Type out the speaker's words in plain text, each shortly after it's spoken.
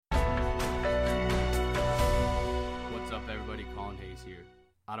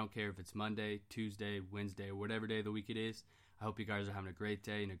I don't care if it's Monday, Tuesday, Wednesday, or whatever day of the week it is. I hope you guys are having a great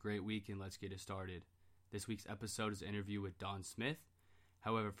day and a great week, and let's get it started. This week's episode is an interview with Don Smith.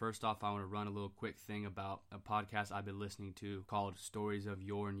 However, first off, I want to run a little quick thing about a podcast I've been listening to called Stories of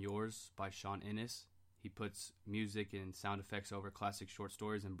Your and Yours by Sean Ennis. He puts music and sound effects over classic short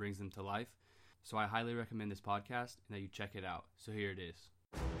stories and brings them to life. So I highly recommend this podcast and that you check it out. So here it is.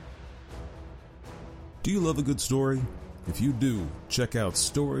 Do you love a good story? If you do, check out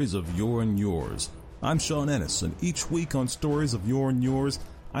Stories of Your and Yours. I'm Sean Ennis, and each week on Stories of Your and Yours,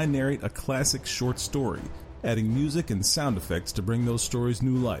 I narrate a classic short story, adding music and sound effects to bring those stories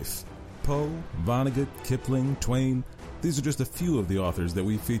new life. Poe, Vonnegut, Kipling, Twain, these are just a few of the authors that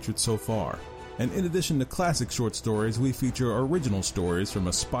we've featured so far. And in addition to classic short stories, we feature original stories from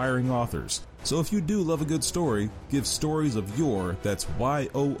aspiring authors. So if you do love a good story, give Stories of Your, that's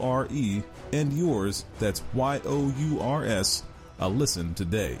Y-O-R-E, and Yours, that's Y-O-U-R-S, a listen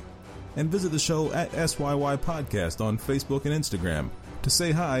today. And visit the show at SYY Podcast on Facebook and Instagram to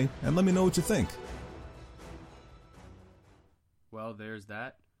say hi and let me know what you think. Well, there's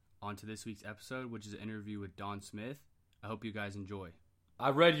that. On to this week's episode, which is an interview with Don Smith. I hope you guys enjoy. I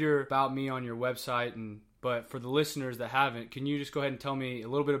read your About Me on your website, but for the listeners that haven't, can you just go ahead and tell me a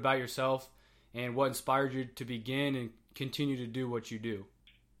little bit about yourself and what inspired you to begin and continue to do what you do?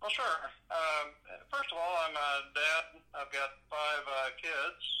 Well, sure. First of all, I'm a dad. I've got 5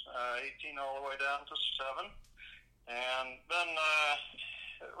 kids, 18 all the way down to 7. And then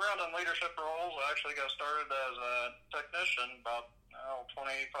around in leadership roles, I actually got started as a technician about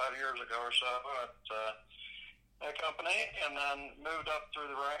 25 years ago or so at a company, and then moved up through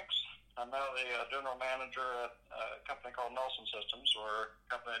the ranks. I'm now the general manager at a company called Nelson Systems, or a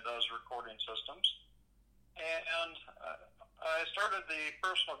company that does recording systems. And I started the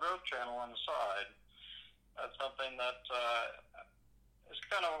personal growth channel on the side. That's something that is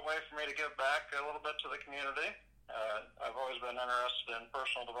kind of a way for me to give back a little bit to the community. I've always been interested in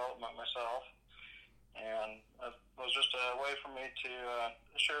personal development myself, and it was just a way for me to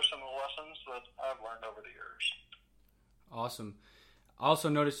share some of the lessons that I've learned over the years. Awesome. I also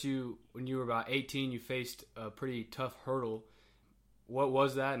noticed you, when you were about 18, you faced a pretty tough hurdle. What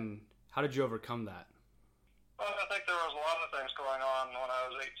was that, and how did you overcome that? Well, I think there was a lot of things going on when I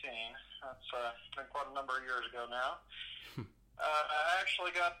was 18. That's been quite a number of years ago now. I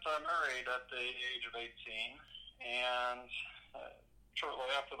actually got married at the age of 18, and shortly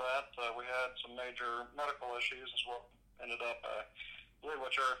after that, we had some major medical issues. Is what ended up, I believe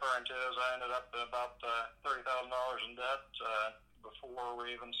what you're referring to is I ended up about $30,000 in debt before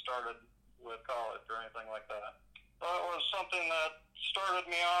we even started with college or anything like that. So it was something that started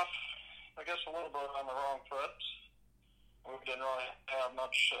me off, I guess, a little bit on the wrong foot. We didn't really have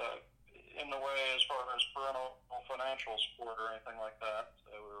much in the way as far as parental financial support or anything like that.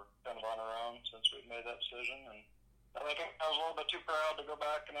 So we were kind of on our own since we'd made that decision. And I think I was a little bit too proud to go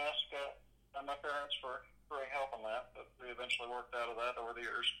back and ask my parents for any help on that, but we eventually worked out of that over the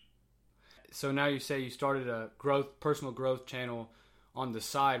years. So now you say you started a personal growth channel on the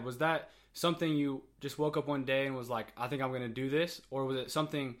side. Was that something you just woke up one day and was like, I think I'm going to do this? Or was it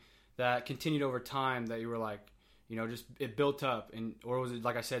something that continued over time that you were like, just it built up? Or was it,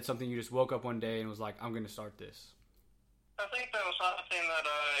 like I said, something you just woke up one day and was like, I'm going to start this? I think that was something that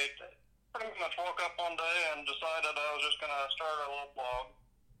I pretty much woke up one day and decided I was just going to start a little blog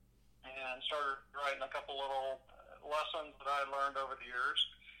and started writing a couple little lessons that I had learned over the years.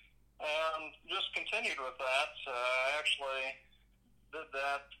 And just continued with that. I actually did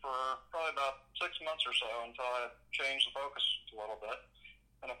that for probably about 6 months or so until I changed the focus a little bit.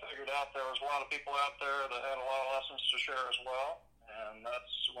 And I figured out there was a lot of people out there that had a lot of lessons to share as well. And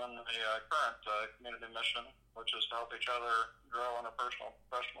that's when the current community mission, which is to help each other grow in their personal and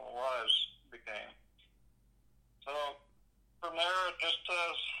professional lives, became. So from there, it just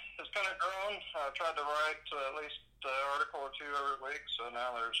has kind of grown. I've tried to write at least an article or 2 every week, so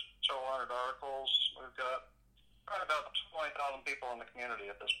now there's several hundred articles. We've got probably about 20,000 people in the community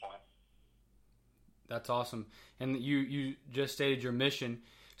at this point. That's awesome. And you just stated your mission.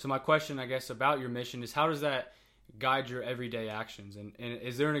 So my question, I guess, about your mission is, how does that guide your everyday actions? And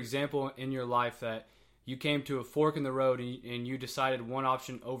is there an example in your life that you came to a fork in the road and you decided one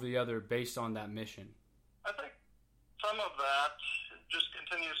option over the other based on that mission? I think some of that just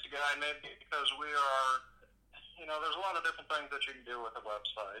continues to guide me because we are, there's a lot of different things that you can do with a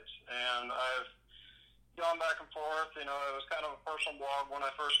website. And I've gone back and forth. It was kind of a personal blog when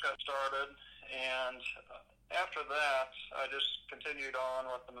I first got started. And after that, I just continued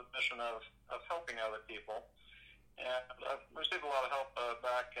on with the mission of helping other people. And I've received a lot of help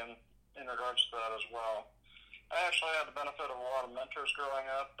back in regards to that as well. I actually had the benefit of a lot of mentors growing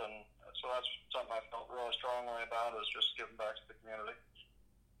up, and so that's something I felt really strongly about, is just giving back to the community.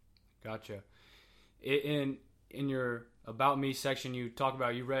 Gotcha. In your About Me section, you talk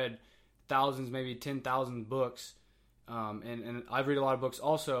about you read thousands, maybe 10,000 books, and I read a lot of books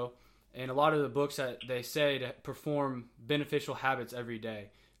also, and a lot of the books that they say to perform beneficial habits every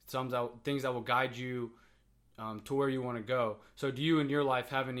day, things that will guide you to where you want to go. So do you in your life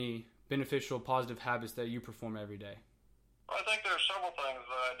have any beneficial, positive habits that you perform every day? Well, I think there's several things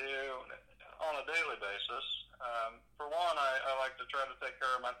that I do on a daily basis. For one, I like to try to take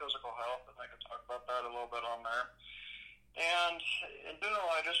care of my physical health. I think I talked about that a little bit on there. And in general,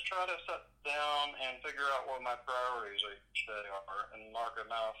 I just try to sit down and figure out what my priorities each day are and mark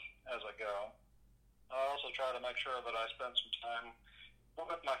them out as I go. I also try to make sure that I spend some time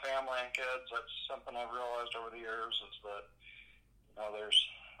with my family and kids. That's something I've realized over the years, is that there's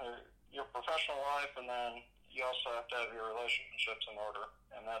your professional life, and then you also have to have your relationships in order.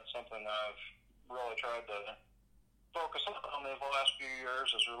 And that's something that I've really tried to focus on these last few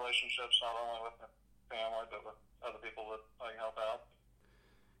years, is relationships, not only with my family, but with other people that I can help out.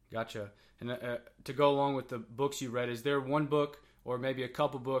 Gotcha. And to go along with the books you read, is there one book or maybe a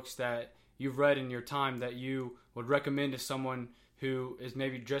couple books that you've read in your time that you would recommend to someone who is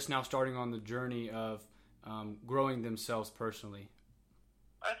maybe just now starting on the journey of growing themselves personally?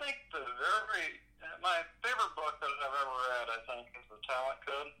 I think my favorite book that I've ever read, I think, is The Talent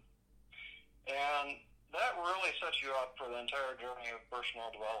Code. And that really sets you up for the entire journey of personal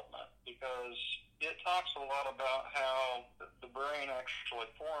development, because it talks a lot about how the brain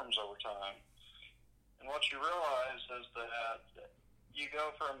actually forms over time. And what you realize is that you go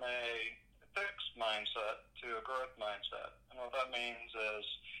from a fixed mindset to a growth mindset. And what that means is,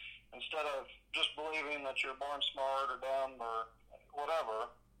 instead of just believing that you're born smart or dumb or whatever,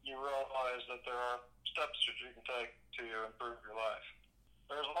 you realize that there are steps that you can take to improve your life.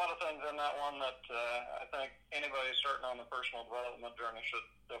 There's a lot of things in that one that I think anybody starting on the personal development journey should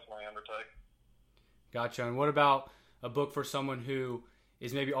definitely undertake. Gotcha. And what about a book for someone who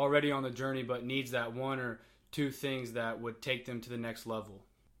is maybe already on the journey but needs that one or two things that would take them to the next level?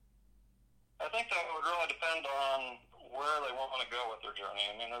 I think that would really depend on where they want to go with their journey.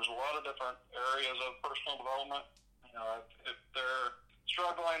 I mean, there's a lot of different areas of personal development. If they're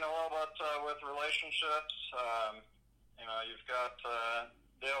struggling a little bit with relationships, you've got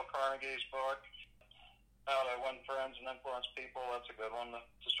Dale Carnegie's book, How to Win Friends and Influence People. That's a good one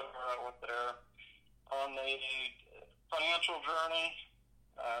to start out with there. On the financial journey,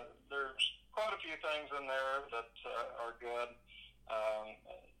 there's quite a few things in there that are good.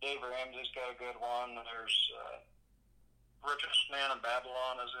 Dave Ramsey's got a good one. There's Richest Man in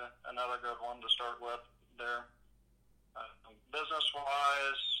Babylon is another good one to start with there.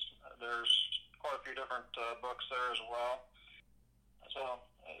 Business-wise, there's quite a few different books there as well. So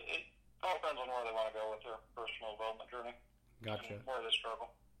it all depends on where they want to go with their personal development journey. Gotcha. And where they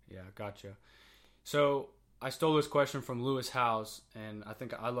struggle. Yeah, gotcha. So I stole this question from Lewis Howes, and I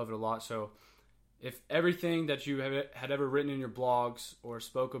think I love it a lot. So if everything that you had ever written in your blogs or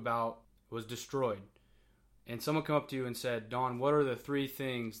spoke about was destroyed, and someone come up to you and said, Don, what are the 3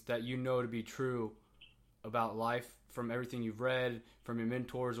 things that you know to be true about life from everything you've read, from your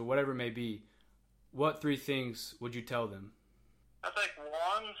mentors, or whatever it may be, what 3 things would you tell them? I think,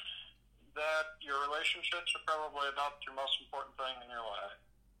 one, that your relationships are probably about your most important thing in your life.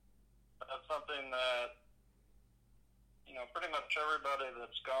 That's something that, pretty much everybody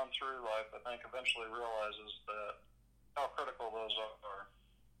that's gone through life, I think, eventually realizes that how critical those are.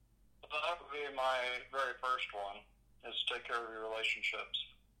 So that would be my very first one, is to take care of your relationships.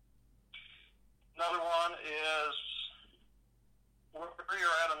 Another one is, where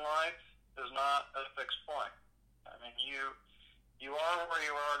you're at in life is not a fixed point. I mean, you are where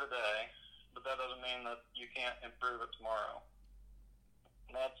you are today, but that doesn't mean that you can't improve it tomorrow.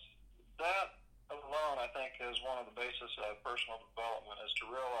 And that alone, I think, is one of the basis of personal development, is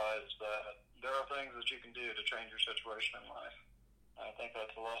to realize that there are things that you can do to change your situation in life. And I think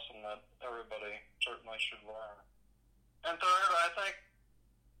that's a lesson that everybody certainly should learn. And third, I think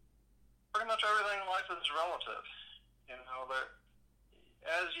pretty much everything in life is relative.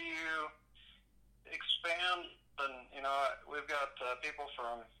 As you expand, and we've got people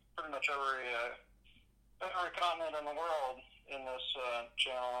from pretty much every continent in the world in this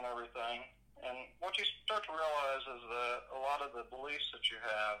channel and everything. And what you start to realize is that a lot of the beliefs that you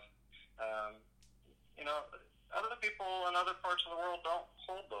have, other people in other parts of the world don't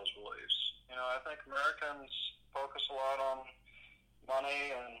hold those beliefs. I think Americans focus a lot on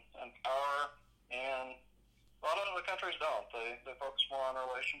money and power, and a lot of other countries don't. They focus more on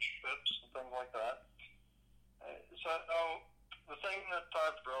relationships and things like that. So the thing that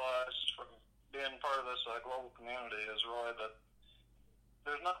I've realized from being part of this global community is really that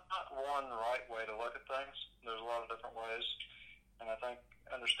there's not one right way to look at things. There's a lot of different ways, and I think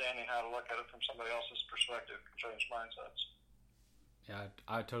understanding how to look at it from somebody else's perspective can change mindsets. Yeah,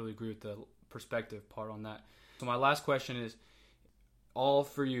 I totally agree with the perspective part on that. So my last question is all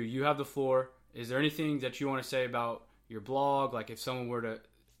for you. You have the floor. Is there anything that you want to say about your blog? Like if someone were to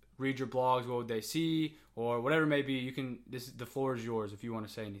read your blogs, what would they see? Or whatever it may be, the floor is yours if you want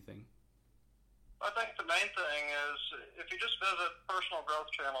to say anything. I think the main thing is if you just visit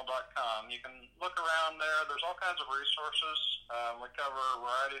personalgrowthchannel.com, you can look around there. There's all kinds of resources. We cover a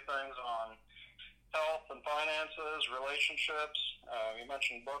variety of things on health and finances, relationships. You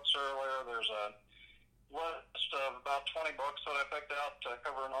mentioned books earlier. There's a list of about 20 books that I picked out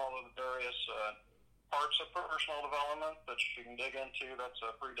covering all of the various parts of personal development that you can dig into. That's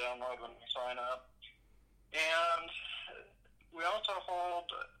a free download when you sign up. And we also hold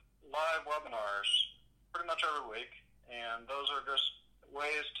live webinars pretty much every week, and those are just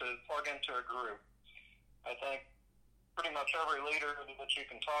ways to plug into a group. I think pretty much every leader that you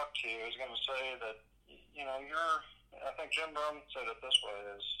can talk to is going to say that, I think Jim Brown said it this way,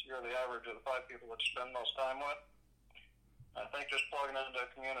 is you're the average of the 5 people that you spend most time with. I think just plugging into a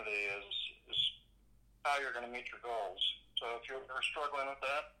community is how you're going to meet your goals. So if you're struggling with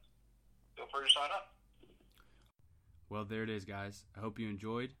that, feel free to sign up. Well, there it is, guys. I hope you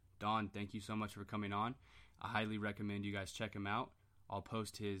enjoyed. Don, thank you so much for coming on. I highly recommend you guys check him out. I'll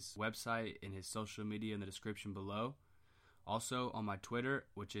post his website and his social media in the description below. Also, on my Twitter,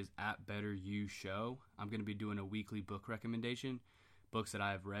 which is @BetterYouShow, I'm going to be doing a weekly book recommendation, books that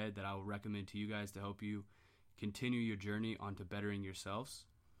I have read that I will recommend to you guys to help you continue your journey onto bettering yourselves.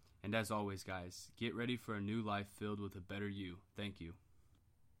 And as always, guys, get ready for a new life filled with a better you. Thank you.